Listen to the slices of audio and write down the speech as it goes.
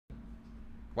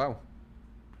Wow.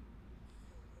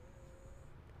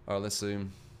 Alright, let's see.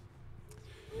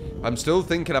 I'm still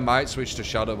thinking I might switch to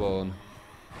Shadowbone.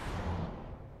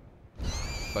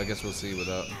 But I guess we'll see with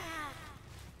that.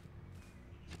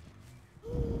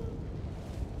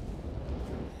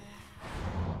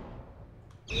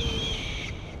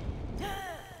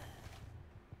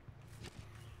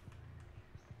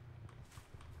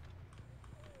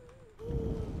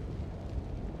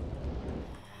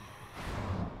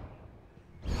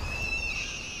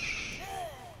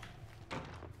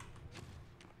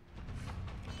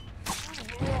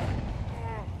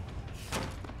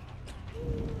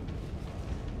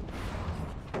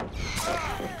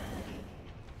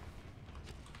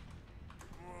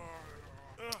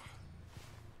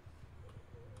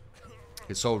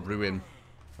 It's so ruin.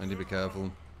 I need to be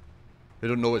careful. They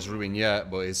don't know it's ruin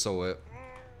yet, but it's so it.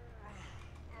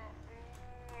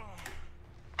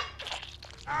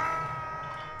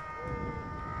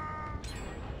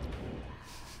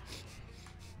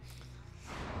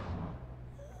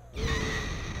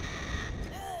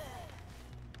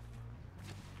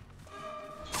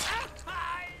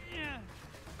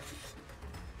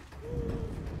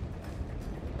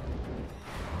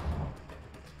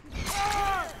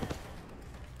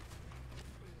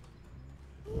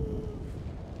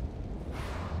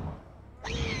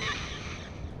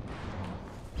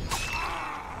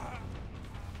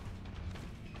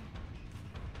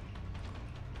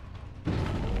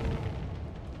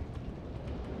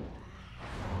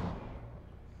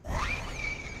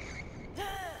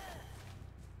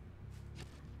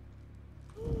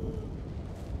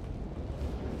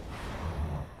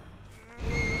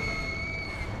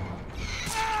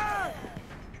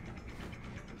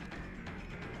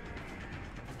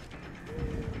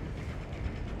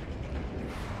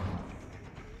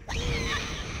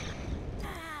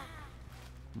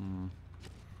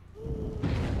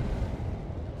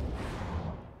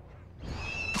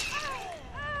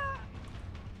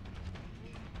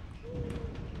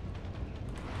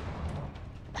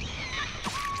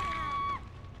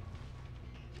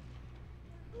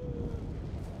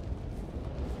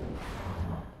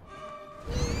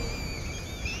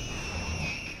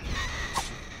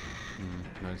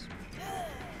 Nice.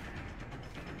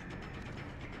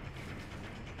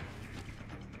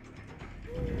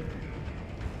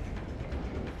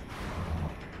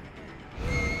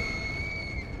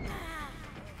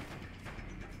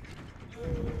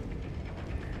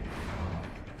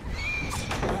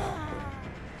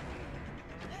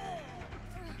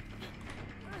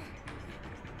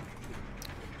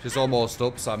 She's almost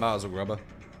up, so I might as well grab her.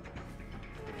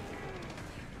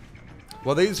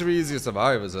 Well, these are easier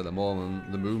survivors at the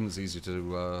moment. The moon's easier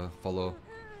to follow.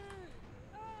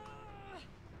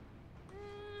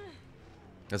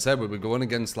 I said we were going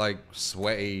against like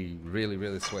sweaty,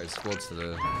 really sweaty squads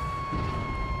today.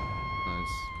 Nice.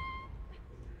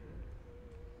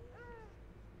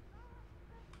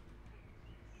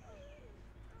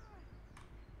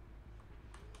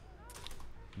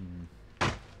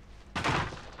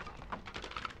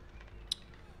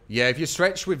 Yeah, if you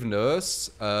stretch with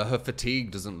Nurse, her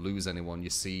fatigue doesn't lose anyone. You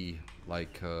see,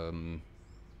 like, you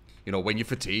know, when you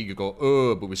fatigue, you go,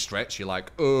 but with stretch, you're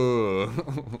like, You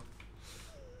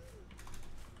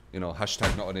know,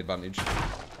 hashtag not an advantage.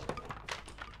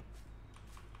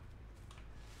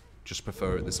 Just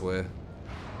prefer it this way.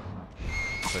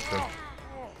 Quicker.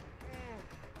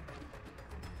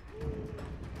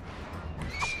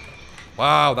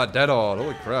 Wow, that dead hard.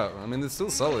 Holy crap. I mean, they're still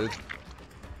solid.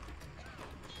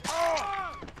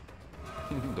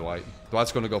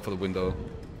 Dwight's gonna go for the window.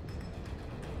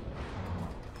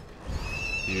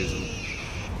 He isn't.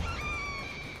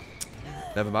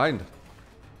 Never mind.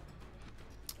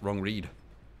 Wrong read.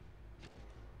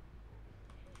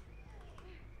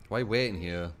 Why are you waiting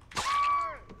here?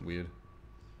 Weird.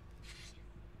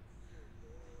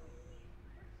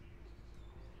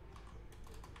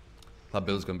 That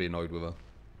Bill's gonna be annoyed with her.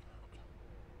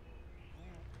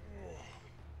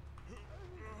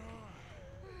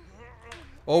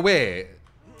 Oh wait,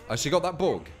 has she got that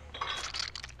bug?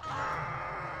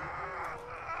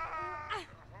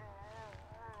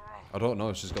 I don't know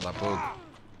if she's got that bug.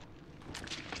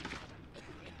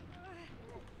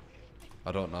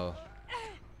 I don't know.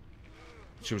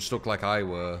 She was stuck like I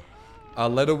were. I'll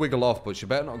let her wiggle off, but she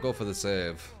better not go for the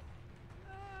save.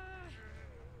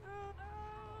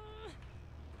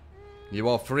 You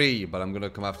are free, but I'm gonna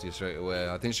come after you straight away.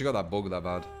 I think she got that bug that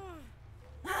bad.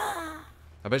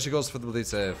 I bet she goes for the bloody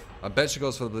save. I bet she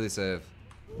goes for the bloody save.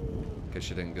 Okay,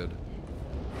 she didn't good.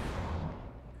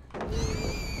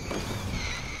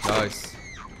 Nice.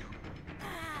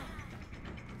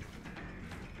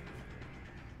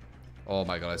 Oh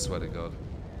my god, I swear to god.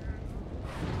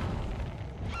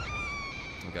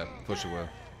 Okay, push away.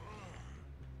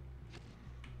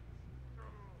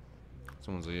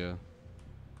 Someone's here.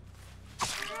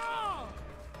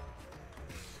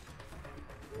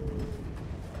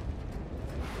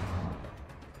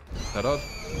 Head up.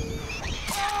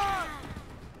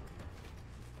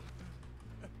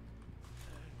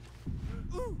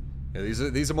 Yeah,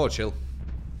 these are more chill.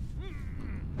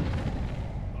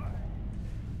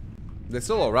 They're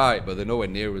still alright, but they're nowhere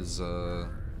near as nowhere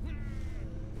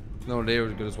near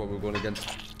as good as what we're going against.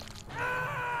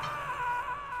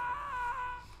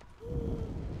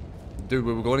 Dude,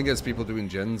 we were going against people doing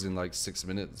gens in like 6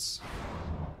 minutes.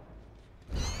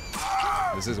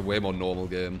 This is a way more normal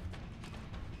game.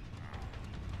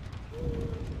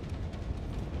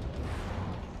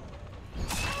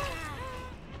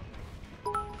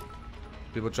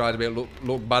 People try to make it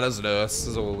look bad as nurse,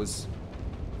 as always.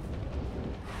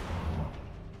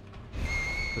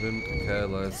 Couldn't care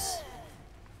less.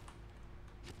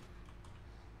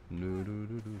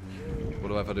 What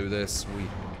do I have to do this? We.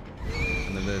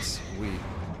 And then this. We.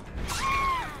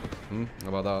 How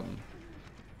about that?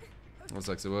 That was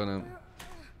sexy, wasn't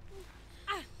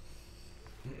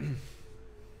it?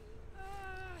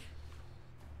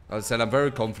 As I said, I'm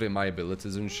very confident in my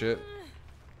abilities and shit.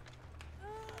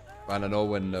 And I know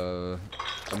when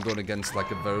I'm going against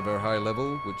like a very, very high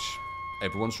level, which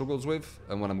everyone struggles with,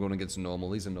 and when I'm going against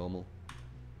normal, he's a normal.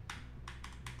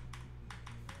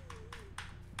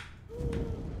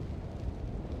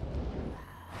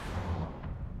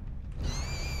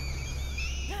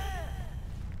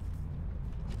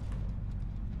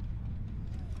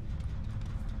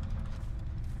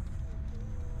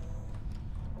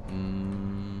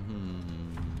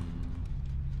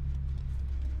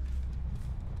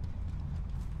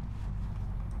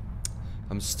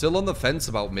 I'm still on the fence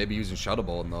about maybe using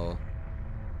Shadowborn though.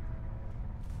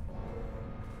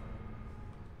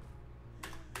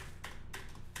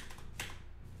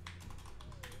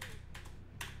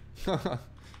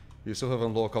 You still have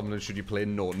low confidence should you play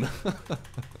none.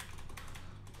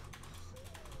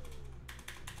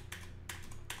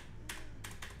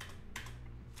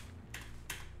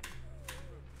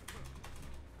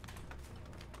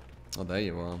 Oh, there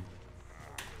you are.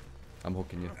 I'm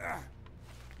hooking you.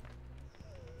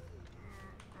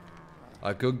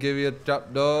 I could give you a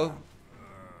trapdoor,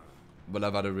 but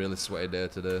I've had a really sweaty day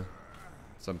today,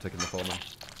 so I'm taking the phone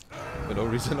for no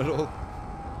reason at all.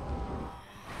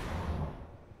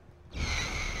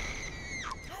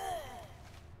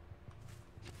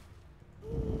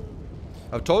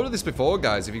 I've told you this before,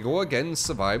 guys. If you go against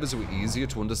survivors who are easier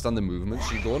to understand the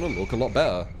movements, you're going to look a lot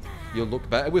better. You'll look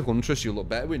better with Huntress, you'll look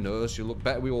better with Nurse, you'll look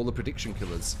better with all the prediction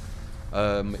killers.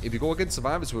 If you go against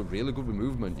survivors who are really good with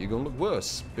movement, you're going to look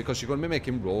worse, because you're going to be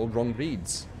making wrong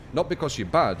reads. Not because you're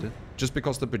bad, just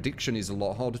because the prediction is a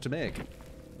lot harder to make.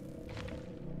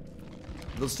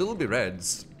 There'll still be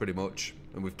reds, pretty much,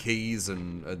 and with keys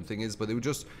and thingies, but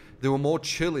they were more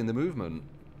chill in the movement,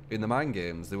 in the mind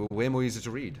games. They were way more easy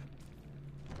to read.